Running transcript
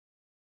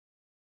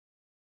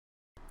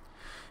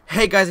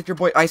Hey guys, it's your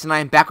boy Ice and I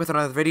am back with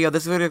another video.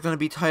 This video is going to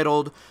be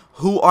titled,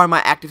 Who Are My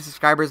Active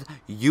Subscribers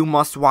You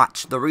Must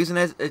Watch. The reason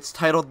it's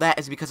titled that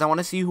is because I want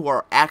to see who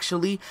are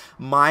actually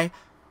my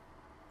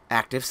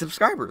active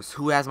subscribers.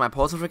 Who has my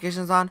post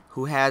notifications on,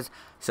 who has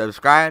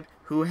subscribed,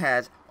 who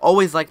has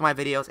always liked my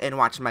videos and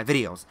watched my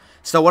videos.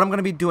 So what I'm going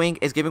to be doing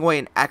is giving away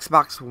an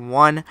Xbox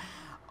One,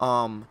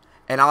 and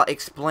I'll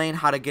explain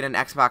how to get an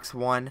Xbox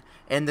One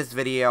in this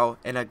video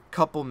in a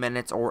couple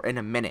minutes or in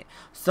a minute.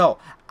 So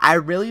I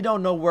really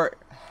don't know where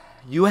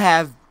you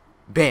have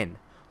been.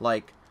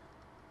 Like,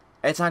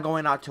 it's not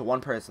going out to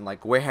one person.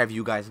 Like, where have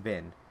you guys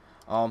been?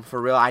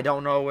 For real, I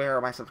don't know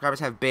where my subscribers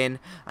have been.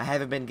 I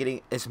haven't been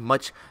getting as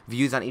much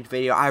views on each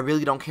video. I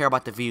really don't care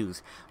about the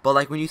views. But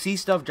like, when you see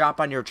stuff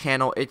drop on your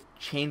channel, it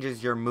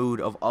changes your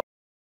mood of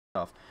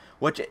stuff.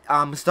 Which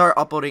start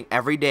uploading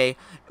every day,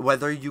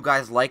 whether you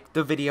guys like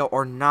the video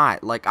or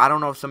not. Like, I don't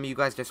know if some of you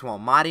guys just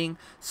want modding,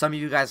 some of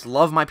you guys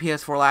love my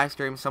PS4 live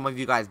streams, some of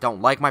you guys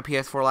don't like my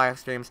PS4 live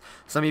streams,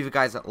 some of you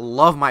guys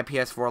love my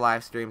PS4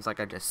 live streams,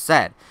 like I just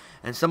said.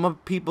 And some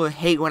people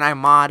hate when I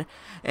mod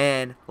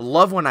and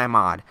love when I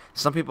mod.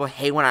 Some people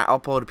hate when I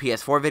upload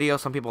PS4 videos,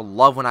 some people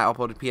love when I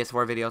upload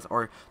PS4 videos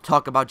or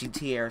talk about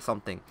GTA or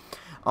something.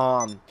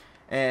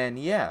 And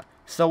yeah.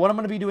 So what I'm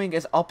going to be doing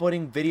is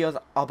uploading videos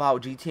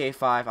about GTA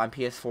 5 on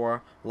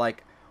PS4.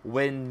 Like,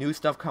 when new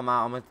stuff come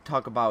out, I'm going to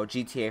talk about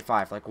GTA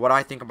 5. Like, what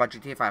I think about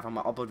GTA 5. I'm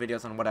going to upload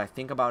videos on what I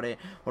think about it.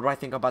 What do I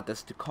think about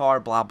this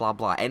car, blah, blah,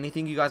 blah.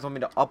 Anything you guys want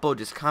me to upload,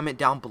 just comment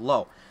down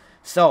below.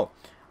 So,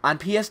 on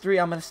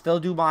PS3, I'm going to still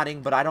do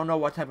modding, but I don't know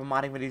what type of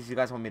modding videos you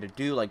guys want me to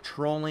do. Like,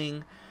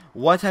 trolling.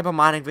 What type of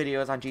modding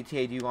videos on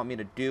GTA do you want me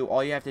to do?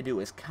 All you have to do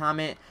is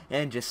comment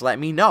and just let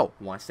me know.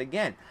 Once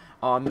again.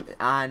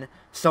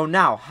 So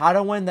now, how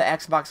to win the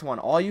Xbox One.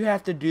 All you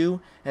have to do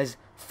is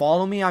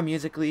follow me on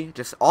Musically.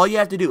 Just all you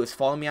have to do is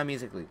follow me on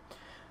Musically.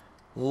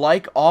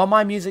 Like all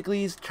my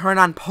Musicallys, turn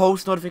on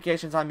post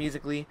notifications on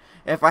Musically.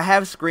 If I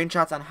have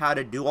screenshots on how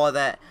to do all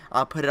that,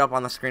 I'll put it up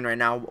on the screen right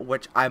now,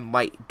 which I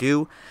might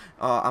do.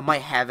 I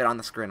might have it on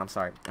the screen. I'm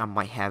sorry. I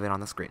might have it on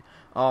the screen.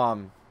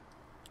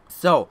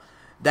 So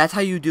that's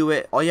how you do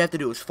it. All you have to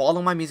do is follow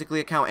my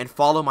Musically account and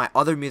follow my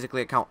other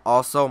Musically account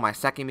also, my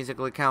second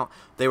Musically account.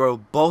 They will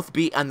both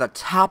be on the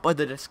top of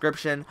the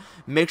description.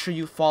 Make sure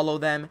you follow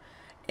them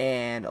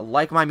and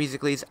like my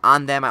Musicallys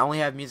on them. I only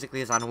have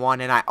Musicallys on one,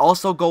 and I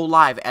also go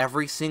live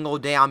every single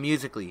day on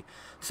Musically.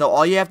 So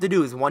all you have to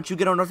do is, once you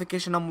get a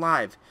notification I'm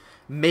live,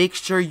 make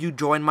sure you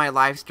join my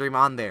live stream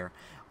on there.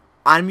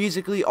 On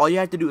Musically, all you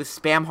have to do is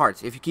spam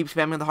hearts. If you keep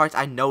spamming the hearts,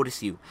 I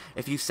notice you.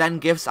 If you send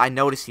gifts, I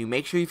notice you.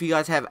 Make sure if you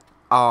guys have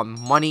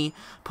money,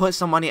 put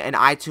some money in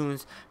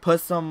iTunes, put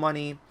some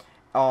money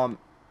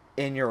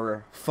in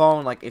your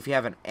phone. Like, if you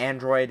have an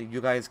Android, you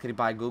guys could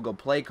buy Google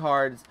Play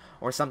cards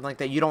or something like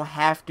that. You don't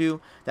have to.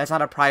 That's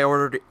not a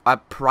priority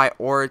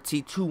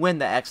to win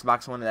the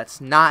Xbox One. That's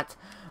not,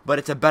 but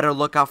it's a better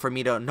lookout for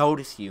me to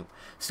notice you.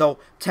 So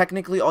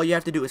technically, all you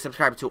have to do is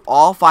subscribe to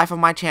all 5 of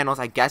my channels.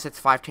 I guess it's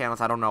 5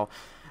 channels, I don't know.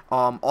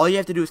 All you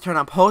have to do is turn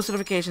on post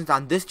notifications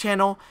on this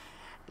channel,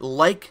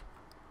 like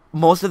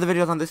most of the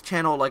videos on this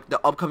channel, like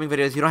the upcoming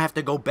videos. You don't have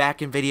to go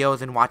back in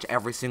videos and watch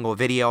every single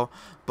video,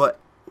 but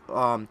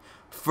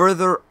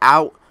further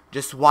out,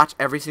 just watch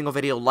every single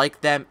video,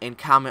 like them, and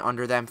comment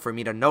under them for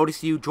me to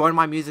notice you. Join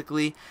my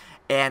Musically,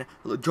 and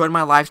join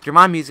my live stream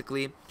on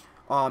Musically,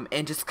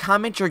 and just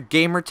comment your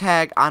gamer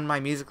tag on my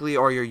Musically,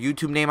 or your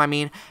YouTube name, I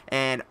mean,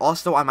 and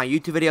also on my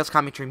YouTube videos,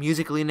 comment your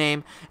Musically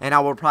name, and I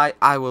will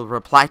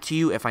reply to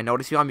you. If I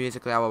notice you on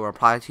Musically, I will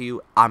reply to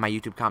you on my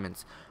YouTube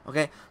comments.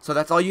 Okay, so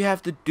that's all you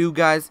have to do,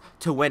 guys,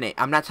 to win it.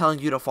 I'm not telling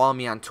you to follow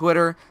me on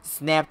Twitter,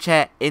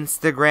 Snapchat,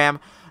 Instagram,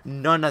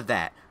 none of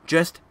that.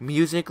 Just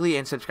Musically,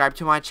 and subscribe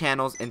to my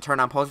channels and turn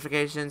on post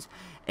notifications,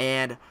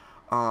 and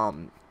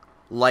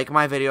like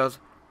my videos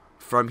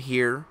from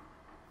here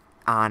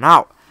on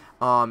out.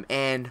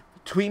 And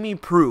tweet me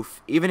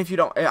proof, even if you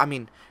don't, I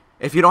mean,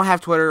 if you don't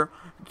have Twitter,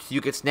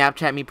 you could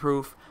Snapchat me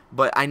proof,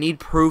 but I need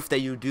proof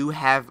that you do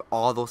have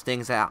all those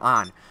things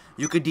on.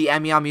 You could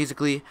DM me on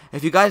Musically.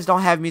 If you guys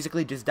don't have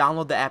Musically, just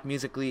download the app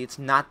Musically. It's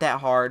not that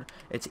hard.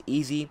 It's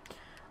easy.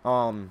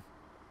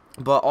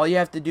 But all you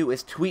have to do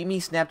is tweet me,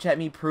 Snapchat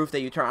me proof that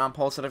you turn on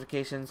post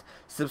notifications,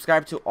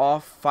 subscribe to all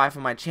 5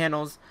 of my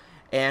channels,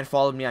 and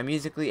follow me on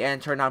Musically,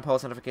 and turn on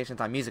post notifications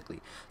on Musically.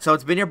 So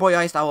it's been your boy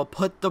Ice. I will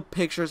put the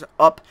pictures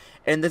up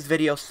in this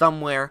video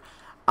somewhere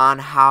on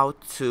how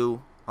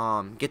to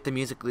get the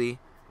Musically,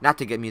 not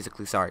to get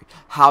Musically, sorry,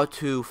 how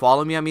to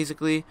follow me on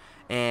Musically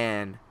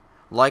and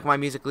like my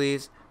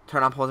Musicallys,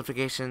 turn on post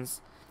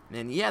notifications,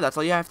 and yeah, that's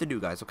all you have to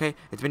do, guys, okay?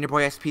 It's been your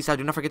boy Ice. Peace out.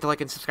 Do not forget to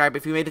like and subscribe.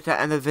 If you made it to the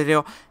end of the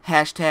video,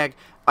 hashtag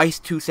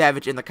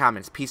Ice2Savage in the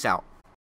comments. Peace out.